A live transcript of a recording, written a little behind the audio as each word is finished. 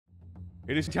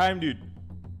It is time, dude.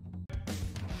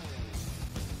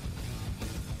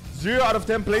 0 out of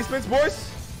 10 placements, boys.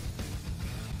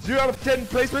 0 out of 10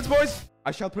 placements, boys.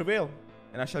 I shall prevail,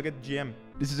 and I shall get GM.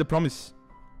 This is a promise.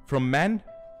 From man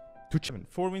to champion.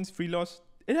 4 wins, 3 losses.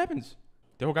 It happens.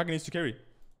 The Hokage needs to carry.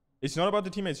 It's not about the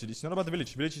teammates, dude. It's not about the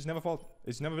village. Village is never fault.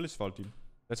 It's never village's fault, dude.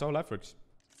 That's how life works.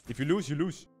 If you lose, you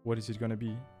lose. What is it gonna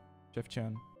be? Jeff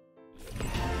Chan.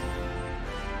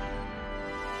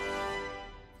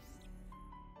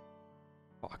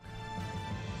 Fuck.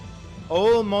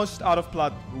 Almost out of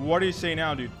blood. What do you say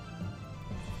now, dude?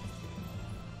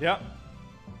 Yeah.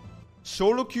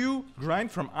 Solo queue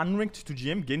grind from Unranked to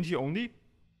GM, Genji only.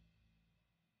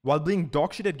 While being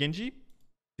dog shit at Genji.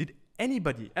 Did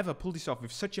anybody ever pull this off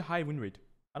with such a high win rate?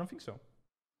 I don't think so.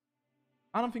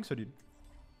 I don't think so, dude.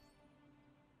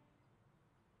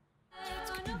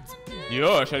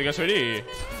 Yo, should I get ready?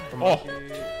 Oh,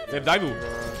 they have Daivu.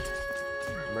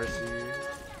 Mercy.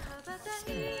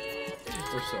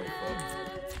 We're so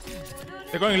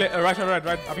fucked. They're going right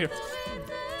up here.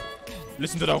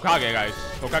 Listen to the Hokage, guys.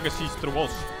 Hokage sees through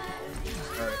walls.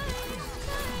 Alright.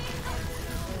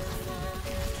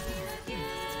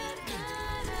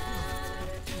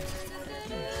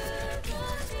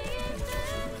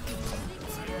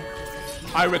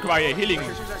 I require healing.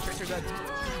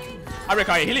 I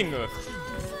require healing.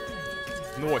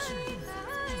 Nice.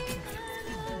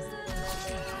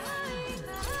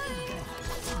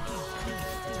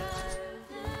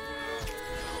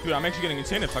 Dude, I'm actually getting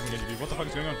insane at fucking Genji, dude. What the fuck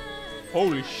is going on?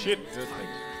 Holy shit.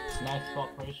 Nice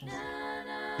cooperation.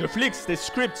 The flicks, the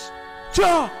scripts.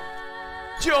 Ja!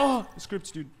 Ja! The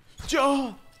scripts, dude.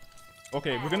 Ja!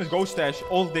 Okay, we're gonna go stash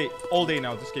all day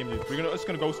now, this game, dude. We're just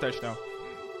gonna go stash now.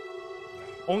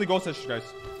 Only go stash, guys.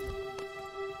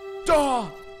 Ja!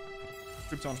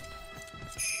 Scripts on.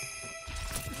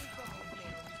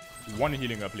 1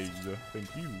 healing up, please.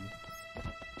 Thank you.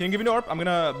 Can you give me the orb? I'm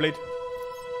gonna blade.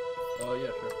 Oh,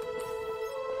 yeah, sure.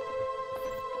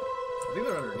 I think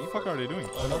they're underneath. What the fuck are they doing?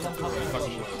 Oh,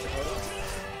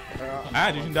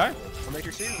 Ah, did you die? I'll make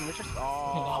your scene.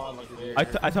 Oh.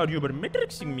 I thought you were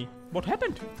matrixing me. What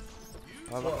happened?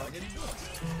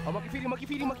 Oh, monkey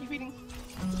feeding.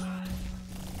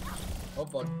 Oh,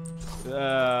 fuck.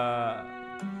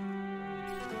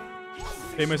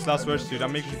 Famous last words, dude.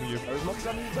 I'm making for you. There's monkeys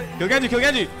on me. Kill Genji, kill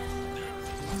Genji!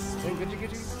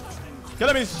 Genji. Kill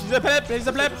him, he's a pleb, he's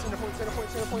a pleb! Center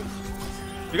point.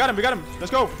 We got him,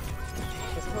 let's go!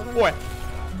 Boy!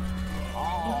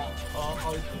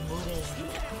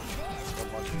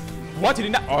 What? He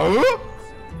did not. Oh?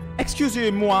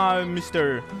 Excusez-moi,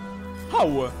 mister.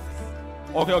 How?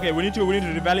 Okay, we need to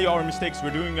revalue our mistakes. We're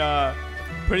doing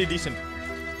pretty decent.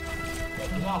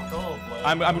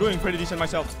 I'm doing pretty decent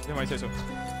myself, if I say so.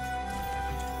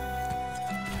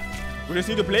 We just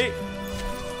need to play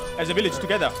as a village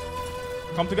together.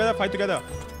 Come together, fight together.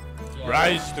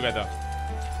 Rise together.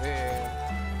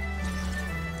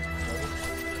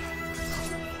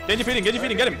 Genji feeding,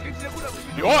 get him.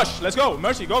 Yosh, let's go.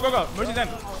 Mercy, go. Mercy's in.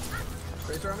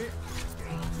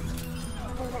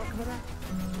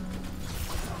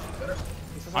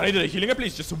 I needed a healing up,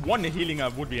 please. Just 1 healing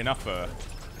up would be enough.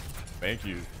 Thank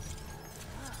you.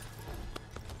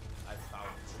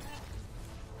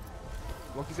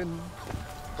 Monkey's in.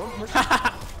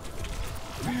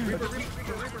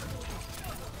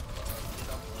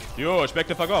 Yosh, back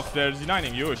the fuck off. They're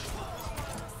denying Yosh.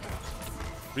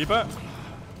 Reaper.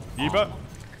 Get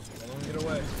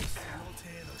away.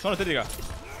 Sono te, Digga.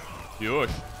 Yosh.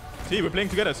 See, we're playing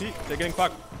together. See, they're getting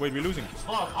fucked. Wait, we're losing.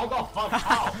 Fuck, I got fucked.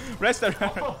 How? Rest there.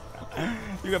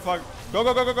 You got fucked.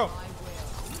 Go.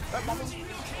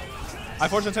 I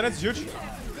force on sentence, huge.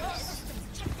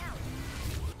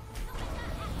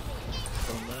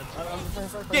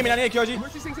 Give me that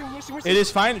Kyoji. It is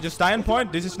fine, just die on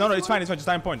point. This is no, it's fine, just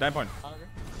die on point,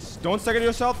 Don't stagger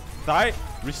yourself, die,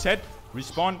 reset,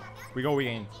 respawn, we go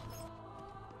again.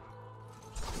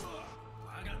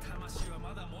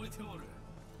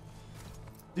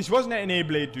 This wasn't an A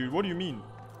blade, dude. What do you mean?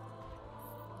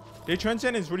 The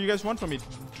transcendence, what do you guys want from me?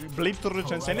 Blade through the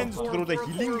transcendence, through the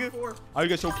healing? Are you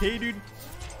guys okay, dude?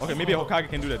 Okay, maybe Hokage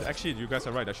can do that. Actually, you guys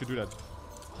are right, I should do that.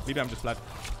 Maybe I'm just flat.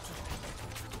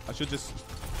 I should just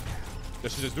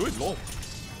do it, lol.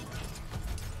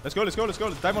 Let's go.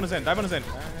 Dive on his end,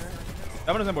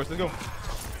 boys, let's go.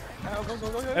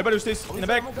 Everybody who stays in the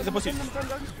back is a pussy.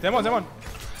 Them on.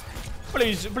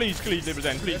 Please,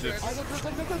 represent, please.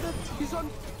 He's on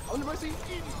the Mercy.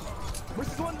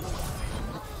 Mercy's one.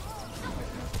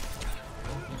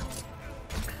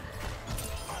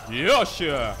 Yeah,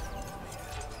 sure.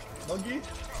 Monkey.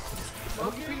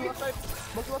 Monkey left side.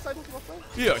 Monkey left side. Monkey left side.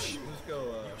 Yes. Let's go.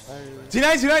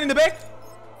 Z9 in the back.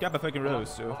 Get my fucking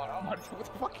rose, so. What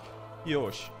the fuck?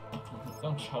 Yosh.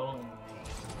 Don't show him.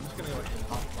 I'm just gonna like.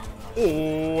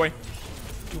 Oh.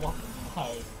 You want to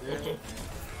die. Okay.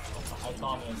 I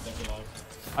saw him in second life.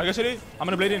 I got city. I'm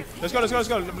gonna blade in. Let's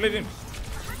go. Blade in.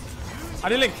 I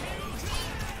did link.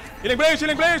 Healing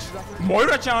Blaze.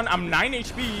 Moira-chan, I'm 9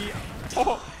 HP.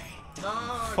 Oh. No.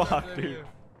 Fuck, dude.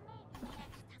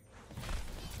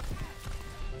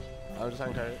 I'm just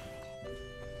hanging tight.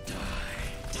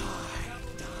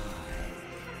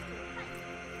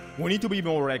 We need to be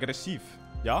more aggressive.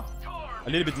 Yeah? A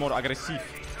little bit more aggressive.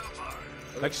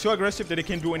 Like so aggressive that they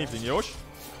can't do anything, Yosh.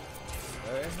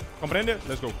 Comprende?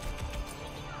 Let's go.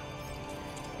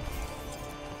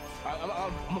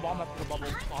 I'm a bomb after the bubble.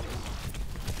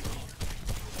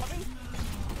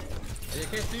 You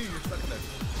can't see you. You're stuck in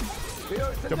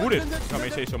there. The booted. If I may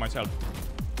say so myself.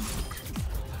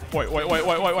 Wait.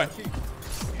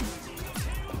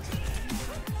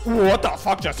 What the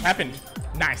fuck just happened?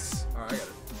 Nice. Alright, I got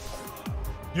it.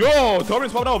 Yo,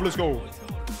 Torrent's popped up. Let's go.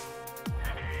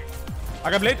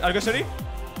 I got blade. I got city.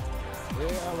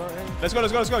 Let's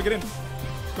go. Get in.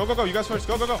 Go. You guys first.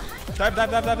 Go. Dive.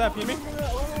 Heal me.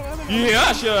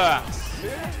 Yeah, sure.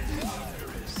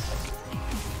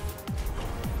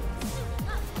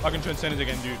 Fucking Transcendence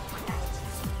again, dude.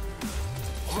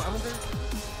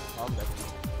 I'm dead.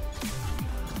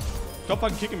 Stop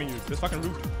fucking kicking me, dude. That's fucking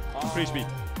rude. I'm pretty speed.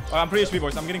 I'm pretty speed,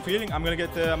 boys. I'm getting healing. I'm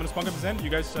gonna spawn up his end. You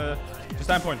guys, just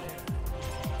time point.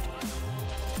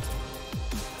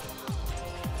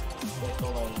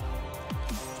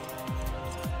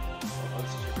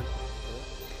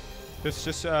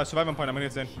 Just survive on point. I'm gonna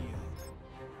get Zen.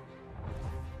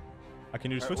 I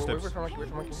can use footsteps. Wait for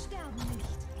monkey.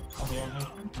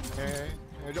 Hey,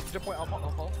 jump point. I'll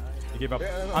fall. He gave up.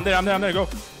 Yeah. I'm there. Go.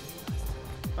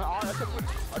 I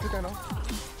took that now.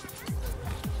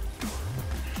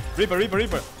 Reaper. I'm a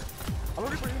Reaper.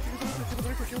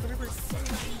 Kill the Reaper.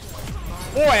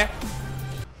 Oh, yeah.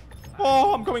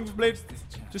 Oh, I'm coming, Blade.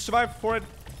 Just survive for it.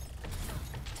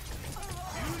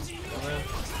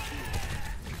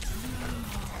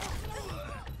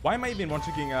 Why am I even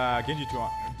one-tricking Genji to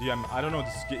DM? I don't know.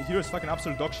 This hero is fucking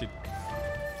absolute dog shit.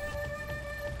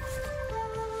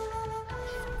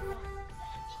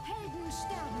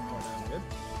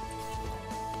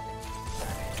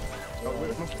 Oh,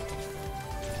 wait, monkey.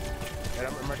 Yeah,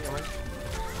 I'm ready.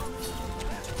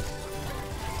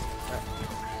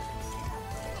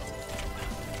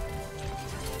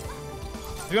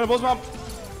 He's gonna boss bomb.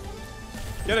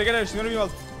 Get it. She's gonna be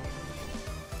well.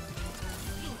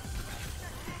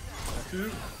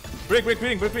 Break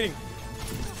feeding.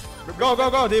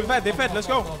 Go. They fed. Let's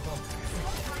go.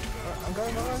 I'm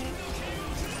going.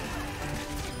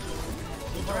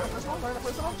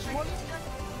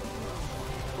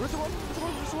 Where's the one?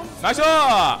 Nice.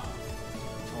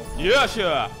 Yeah,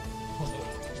 sure.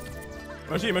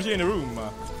 Mercy in the room.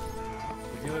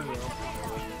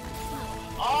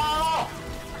 Ah!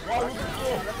 Why would you do?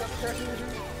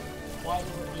 Why would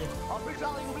you? Oh, big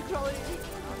jolly.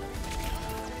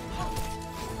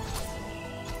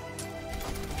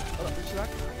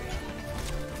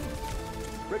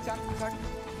 Break tack.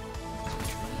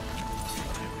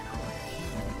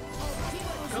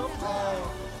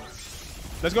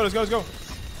 Let's go.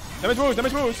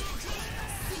 Damage moves.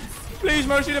 Please,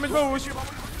 Mercy, damage moves.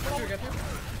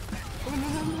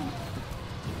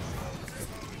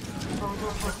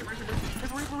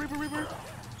 Reaper.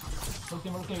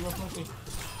 Mercy.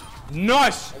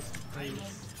 Nice.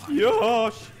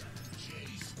 Yosh.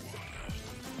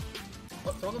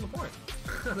 Oh, someone's on the point.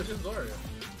 This is Zarya.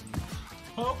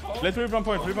 Okay. Let's reap on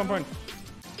point.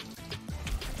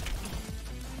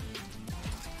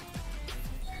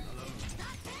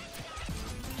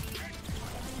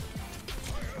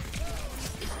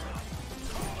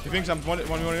 He thinks I'm one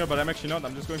here, but I'm actually not.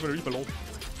 I'm just going for the Reaper, lol.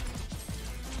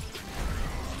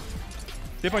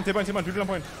 T-point, reaper on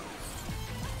point.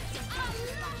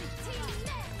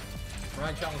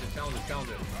 Ryan, challenge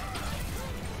it.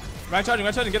 Ryan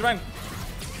charging, get Ryan.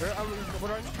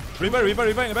 Reaper in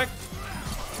the back.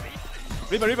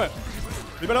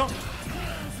 Reaper low.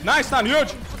 Nice stun,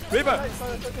 huge. Reaper.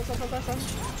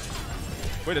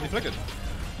 Wait, I deflected.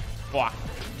 Wow.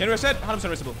 Can you reset?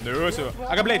 100% resetable. No, sir.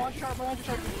 I got blade.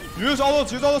 Use all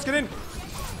those, get in.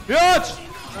 Huge!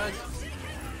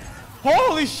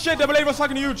 Holy shit, the blade was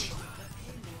fucking huge.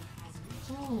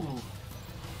 Ooh.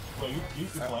 Wait, you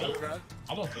play?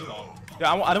 I don't see that.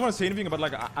 Yeah, I don't want to say anything, but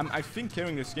like, I think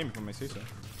carrying this game, if I may say so.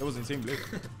 That was insane blade.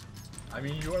 I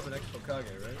mean, you are the next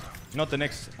Hokage, right? Not the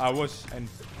next. I was and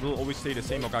will always stay the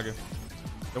same Hokage.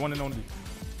 The one and only.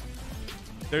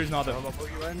 There is not a. I'm gonna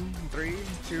put you in. 3,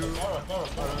 2. No,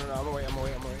 I'm away.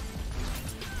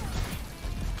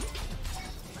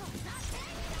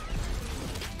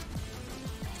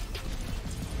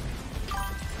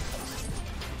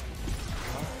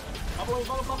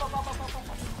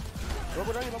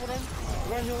 Bubble down.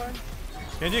 Run.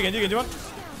 Genji one.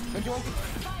 Genji one.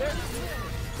 There.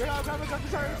 Come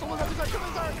inside. Someone come inside.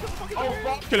 Oh,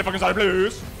 fuck. Kill the fucking side,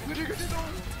 please. Good.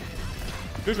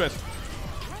 Good rest.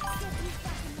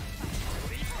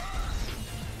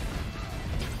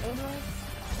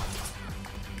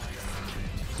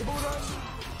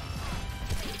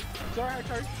 Sorry.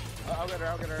 I'll get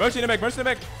her. Mercy in the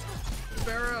back.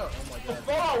 Sparrow. Oh my god.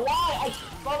 Farah, why? I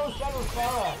follow Shadow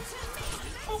Farah.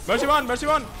 Mercy one.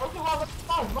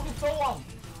 Fucking so one.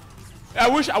 I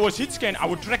wish I was hit scan. I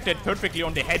would track that perfectly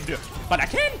on the head, but I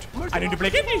can't. I need to play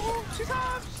Genji.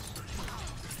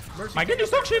 My Genji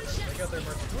dog shit.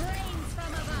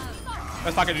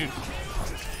 Let's fuck it, dude.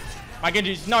 My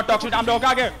Genji is not dog shit. I'm dog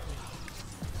Kage.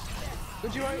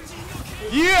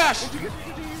 Yes.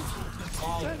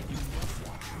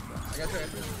 I got your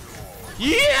answer.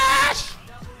 Yes.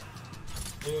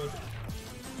 Dude.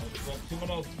 2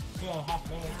 minutes, 2.5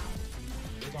 minutes.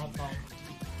 We got time.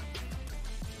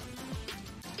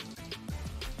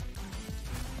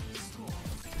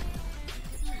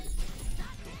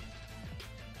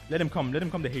 Let him come,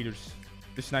 the haters,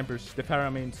 the snipers, the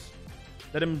paramains.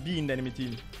 Let him be in the enemy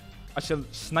team. I shall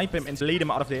snipe him and lay them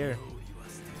out of the air.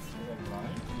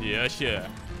 Yeah.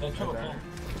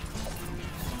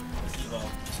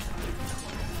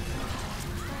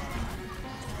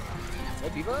 Hey,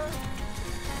 Diva.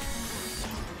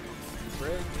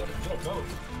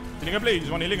 Healing her, please.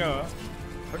 One healing her.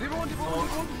 Diva one.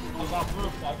 I got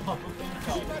proof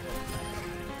inside.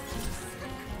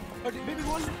 Baby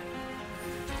one.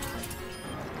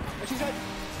 She's dead.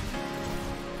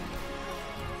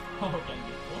 Okay.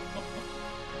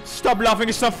 Stop laughing,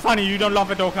 it's not funny. You don't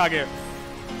laugh at Okage.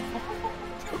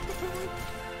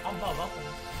 I'm not laughing.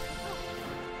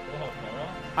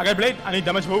 I got blade. I need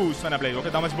damage boost when I blade. Okay,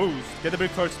 damage boost. Get the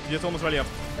brick first. It's almost ready up.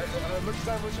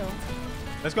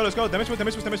 Let's go. Damage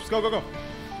boost. Go. Go.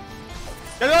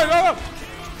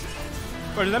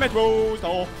 Where's the damage boost?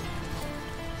 Oh.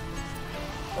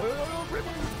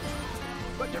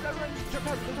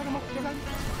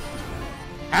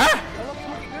 Huh?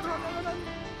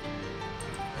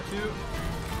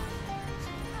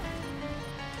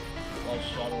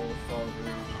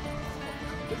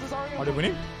 Are they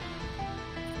winning?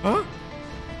 Huh?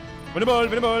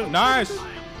 Winnable. Nice.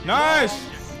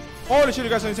 Holy shit, you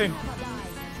guys are insane.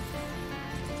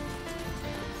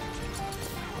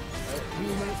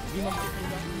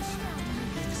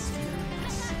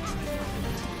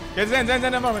 Get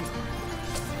Zen environment.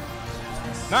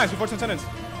 Nice, we forced sentence.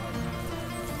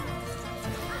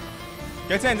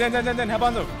 Get Zen, help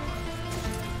on though.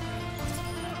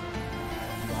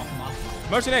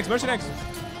 Mercy next. Mercy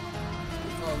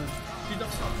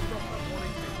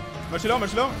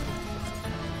low.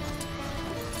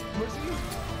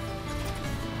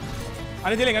 I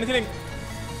need healing.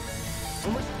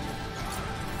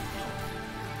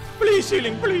 Please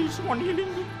healing, one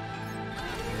healing.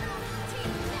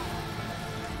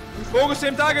 Focus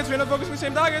same targets, we're not focusing the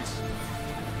same targets.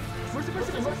 Mercy.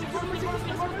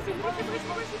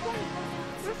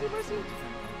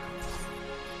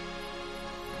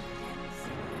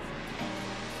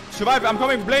 Survive, I'm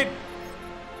coming, blade.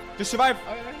 Just survive.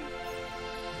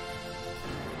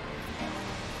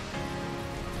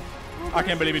 I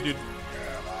can't believe it, dude.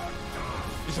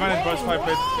 He's fine at burst 5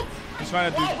 blade. He's fine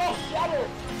at dude. I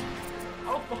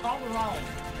was behind the line.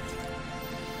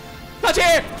 Touch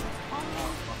it!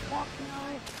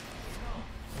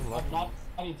 I'm not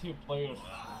 92 players.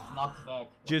 Knocked back.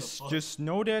 Just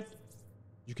know that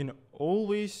you can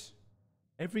always,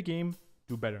 every game,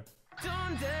 do better.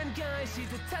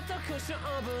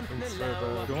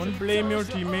 Don't blame your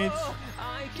teammates.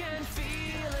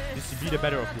 Just be the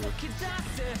better of you.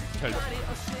 Tell them.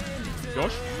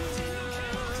 Josh?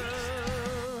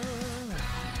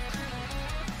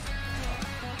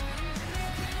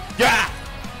 Yeah!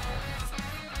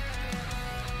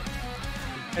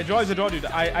 A draw is a draw, dude.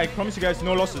 I promise you guys,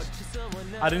 no losses.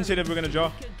 I didn't say that we're gonna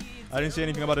draw. I didn't say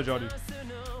anything about a draw, dude.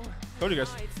 Told you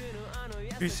guys.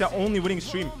 This is the only winning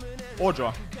stream. Or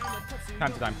draw.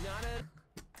 Time to time.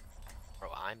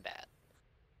 Bro, I'm bad.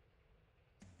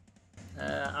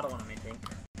 I don't want to maintain.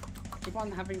 Keep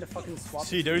on having the fucking swap.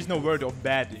 See, there is no word of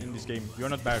bad in this game. You're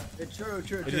not bad. True.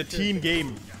 It is a team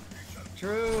game.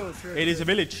 True. It is a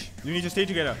village. You need to stay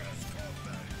together.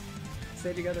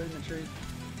 Stay together in the tree.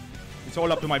 It's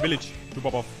all up to my village to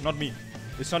pop off, not me.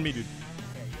 It's on me, dude.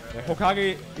 Yeah,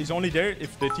 Hokage is only there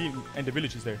if the team and the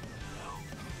village is there.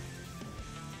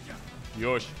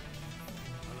 Yosh.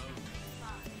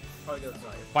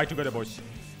 Fight together, boys.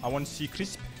 I want to see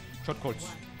crisp shot calls.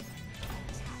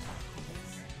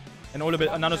 And all of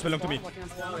it, nanos belong to me.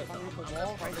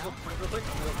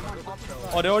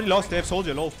 Oh, they already lost. They have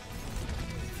soldier, lol.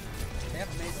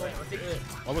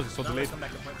 Why was it so delayed?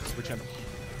 Which champ?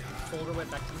 Soldier went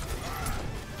back to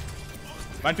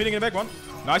Man feeding in the back one.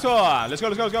 Nice one. Let's go,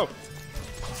 let's go, let's go.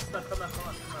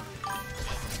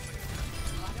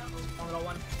 Come on.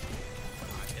 One.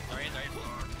 Sorry.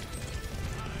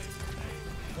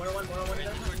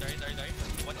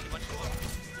 One.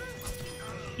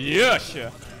 Yes.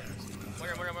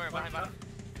 Where? Behind.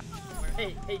 Hey,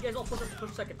 you guys all push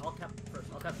second. I'll tap first.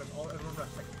 Everyone rush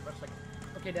second.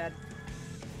 Okay, Dad.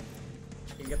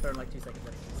 You can get there in like 2 seconds.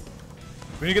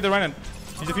 We need to get the Ryan.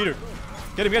 He's a feeder.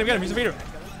 Get him. He's a feeder.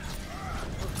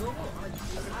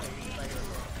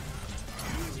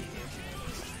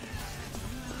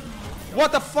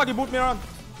 What the fuck? He booted me around.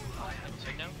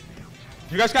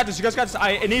 You guys got this.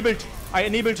 I enabled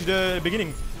the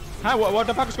beginning. Huh? What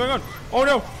the fuck is going on? Oh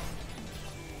no.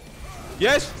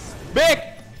 Yes. Big.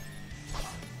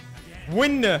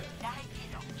 Win.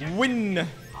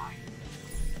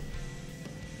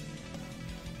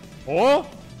 Oh.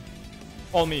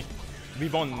 All me. We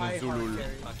won, Zulu.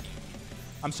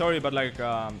 I'm sorry, but like,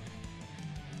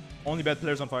 only bad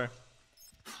players on fire.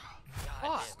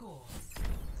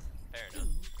 Fair enough.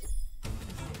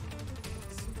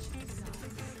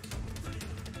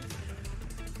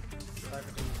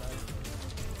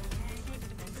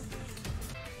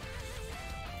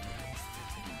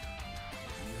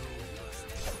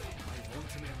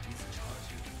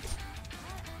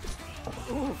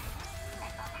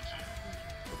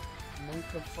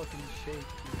 Monk of fucking shake.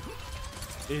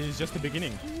 It is just the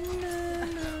beginning.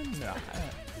 No.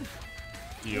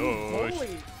 Yosh.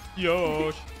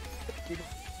 Yosh.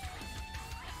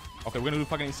 Okay, we're gonna do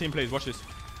fucking insane plays. Watch this.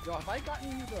 Yo, have I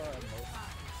gotten you the most?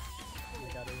 Oh my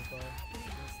god, it was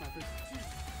snipers.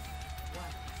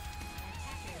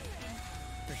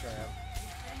 For sure I have.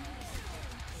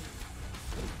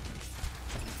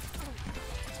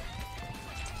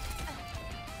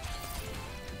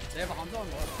 They have a Hanzo on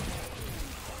what?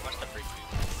 Watch the free shoot.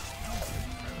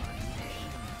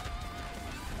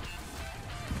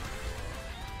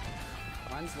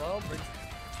 Mine's low, brings.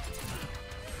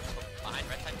 Behind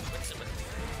red side.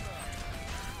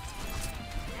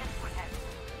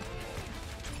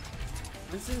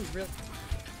 With Winston's real.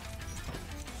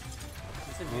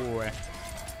 Oh,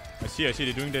 I see.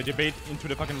 They're doing the debate into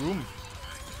the fucking room.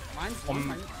 Mine's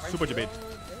super debate.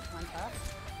 Mine's half.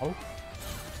 Oh.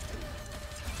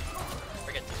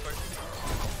 Forget Discord.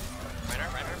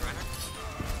 Reinhardt.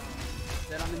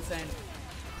 Then I'm insane.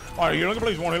 Alright, you're not gonna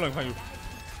play one healing, thank you.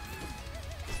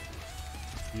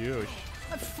 Yosh.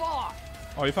 What the fuck?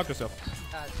 Oh, you fucked yourself.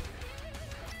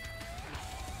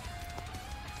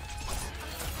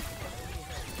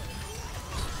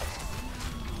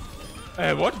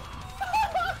 What?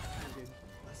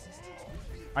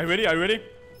 Are you ready?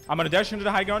 I'm gonna dash into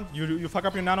the high ground. You fuck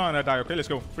up your nano and I die. Okay, let's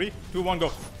go. 3, 2, 1,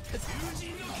 go.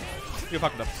 You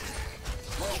fucked it up.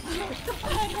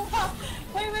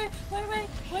 Wait, where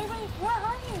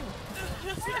are you?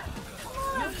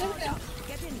 Come on,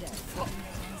 get in there.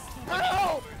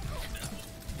 No!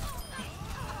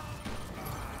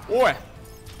 Oi!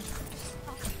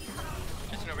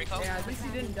 Just no recall. Yeah, at least he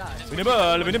didn't die.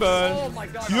 Winnable. Oh my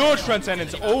god. Pure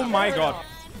transcendence. Oh my god.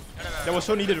 That was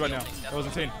so needed right now. That was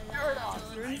insane. Paradox,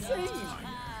 you're insane.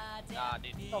 Nah,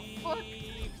 dude. The fuck?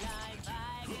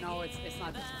 No, it's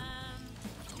not this one.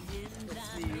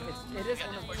 It is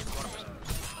one of it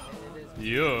is.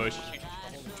 Yosh.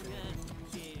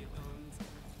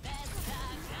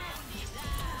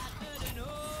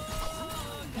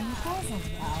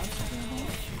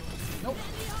 Nope.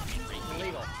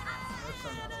 Illegal.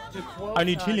 To quote, I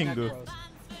need healing, dude.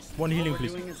 Necros, One healing, what we're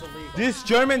please. doing is illegal. This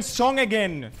German song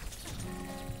again.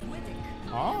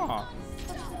 Ah.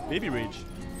 Baby rage.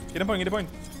 Get a point.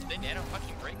 They nano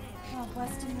fucking break. Oh,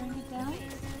 Weston, bring it down.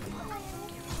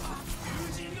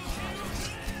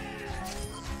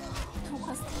 Oh,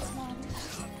 Weston's mom.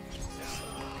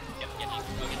 Get the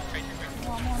tracer.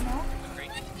 No.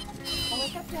 Great. I'll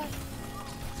wake up yet.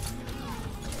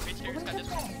 Tracer I'll got wake this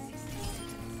up one. yet.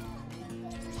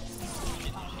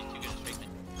 She's too good at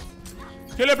treatment.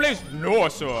 Kill her, please. No,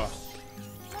 sir.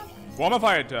 Warmer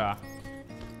fighter.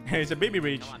 It's a baby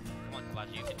rage. Come on,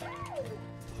 Kabaji, you can do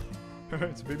it.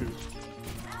 It's a baby rage.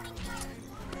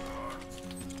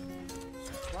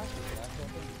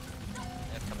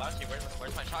 Kabaji,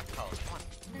 where's my shot call?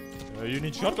 Come on. You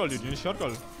need shot call, dude. You need shot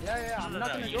call. Yeah, I'm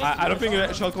not gonna you go. I don't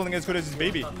think shot calling is as good as his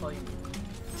baby. Stop calling me.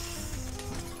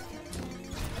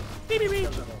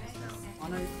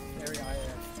 On an area,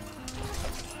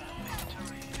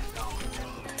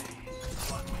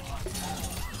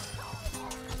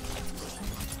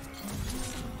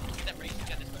 Get that break.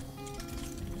 Get this one.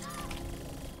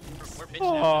 We're bitching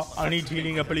Oh, at I need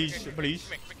healing, please, please.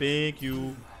 Thank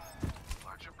you.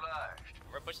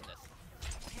 We're pushing this.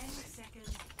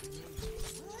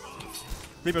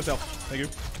 Leave yourself. Thank you.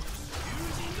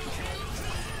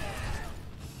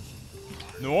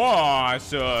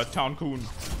 Nice, Town Coon.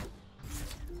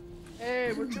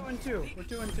 Hey, we're 2-2. We're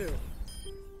 2-2.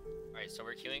 Alright, so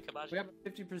we're queuing Kabaji? We have a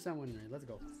 50% win rate. Let's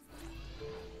go.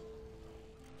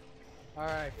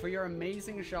 Alright, for your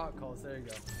amazing shot calls. There you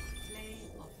go.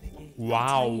 Tell you a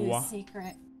Wow.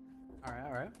 secret.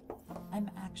 Alright. I'm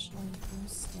actually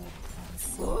boosted on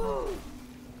silver.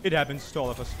 It happens to all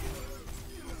of us.